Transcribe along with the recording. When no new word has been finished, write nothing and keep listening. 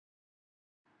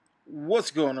What's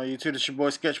going on YouTube? It's your boy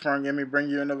SketchPrimeGaming, bring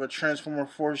you another Transformer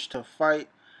Forged to Fight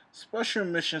special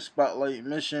mission spotlight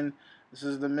mission. This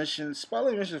is the mission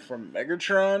spotlight mission for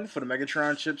Megatron, for the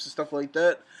Megatron chips and stuff like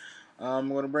that. I'm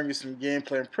going to bring you some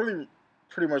gameplay. I'm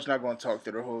pretty much not going to talk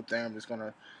through the whole thing. I'm just going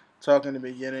to talk in the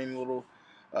beginning a little.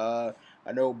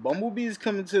 I know Bumblebee is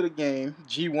coming to the game,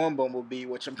 G1 Bumblebee,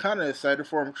 which I'm kind of excited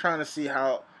for. I'm trying to see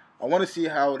how, I want to see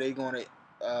how they going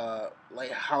to,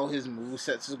 like how his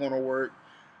movesets is going to work,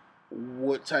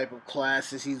 what type of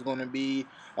classes he's going to be.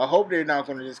 I hope they're not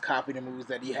going to just copy the moves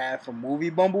that he had from movie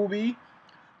Bumblebee.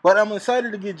 But I'm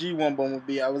excited to get G1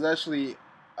 Bumblebee. I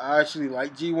actually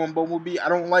like G1 Bumblebee. I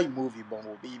don't like movie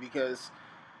Bumblebee because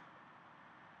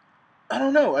I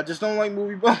don't know. I just don't like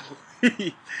movie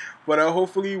Bumblebee. But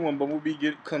hopefully when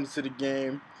Bumblebee comes to the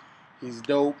game, he's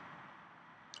dope.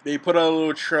 They put out a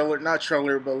little trailer, not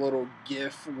trailer, but a little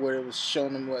GIF where it was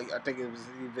showing him, like, I think it was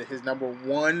either his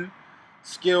 #1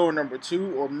 skill or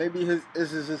 #2, or maybe this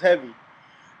is his heavy.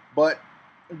 But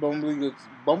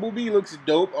Bumblebee looks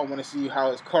dope. I want to see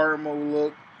how his card mode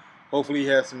look. Hopefully he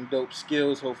has some dope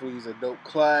skills. Hopefully he's a dope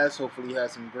class. Hopefully he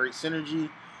has some great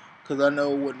synergy. Because I know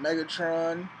with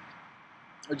Megatron,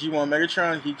 G1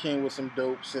 Megatron, he came with some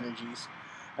dope synergies.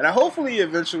 And hopefully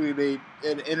eventually they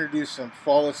introduce some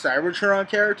Fall of Cybertron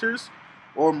characters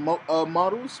or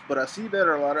models. But I see that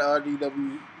a lot of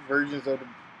IDW versions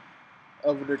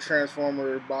of the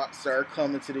Transformer bots that are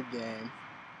coming to the game.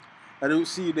 I do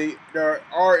see they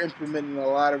are implementing a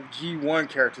lot of G1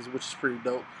 characters, which is pretty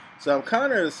dope. So I'm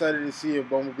kind of excited to see if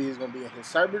Bumblebee is going to be in his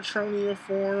Cybertronian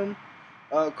form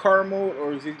car mode,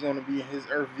 or is he going to be in his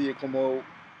Earth vehicle mode,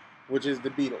 which is the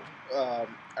Beetle.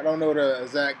 I don't know the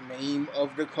exact name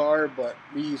of the car, but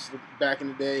we used to, back in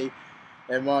the day,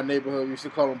 in my neighborhood, we used to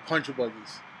call them punch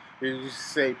buggies. We used to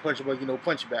say punch buggy, no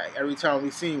punch bag, every time we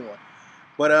seen one.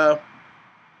 But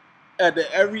at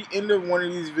the every end of one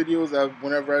of these videos,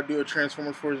 whenever I do a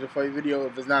Transformers Forged to Fight video,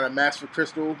 if it's not a Master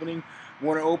Crystal opening, I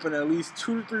want to open at least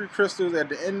 2 to 3 crystals at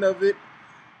the end of it,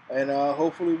 and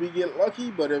hopefully we get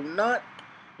lucky. But if not,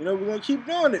 we're gonna keep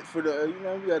doing it for the,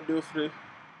 we gotta do it for the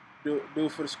do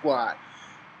it for the squad.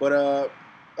 But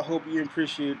I hope you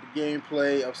appreciate the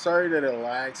gameplay. I'm sorry that it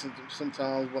lags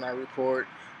sometimes when I record.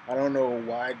 I don't know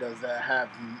why does that have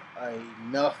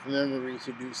enough memory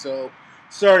to do so.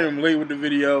 Sorry I'm late with the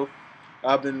video.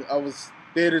 I was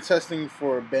beta testing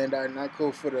for Bandai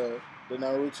Namco for the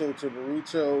Naruto to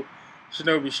Boruto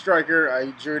Shinobi Striker. I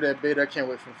enjoyed that beta. I can't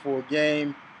wait for the full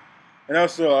game. And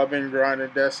also, I've been grinding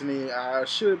Destiny. I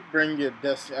should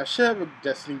have a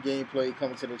Destiny gameplay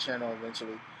coming to the channel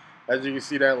eventually. As you can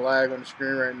see that lag on the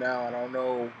screen right now, I don't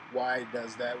know why it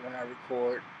does that when I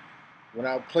record. When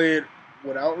I play it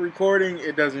without recording,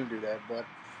 it doesn't do that. But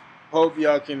hope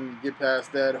y'all can get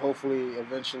past that. Hopefully,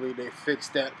 eventually they fix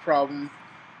that problem.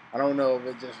 I don't know if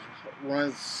it just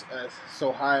runs at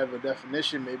so high of a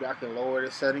definition. Maybe I can lower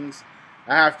the settings.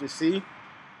 I have to see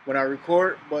when I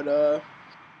record. But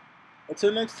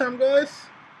until next time, guys,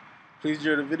 please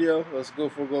enjoy the video. Let's go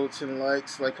for a goal of 10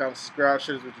 likes. Like, comment, subscribe,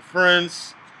 share this with your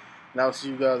friends. And I'll see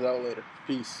you guys out later.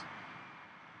 Peace.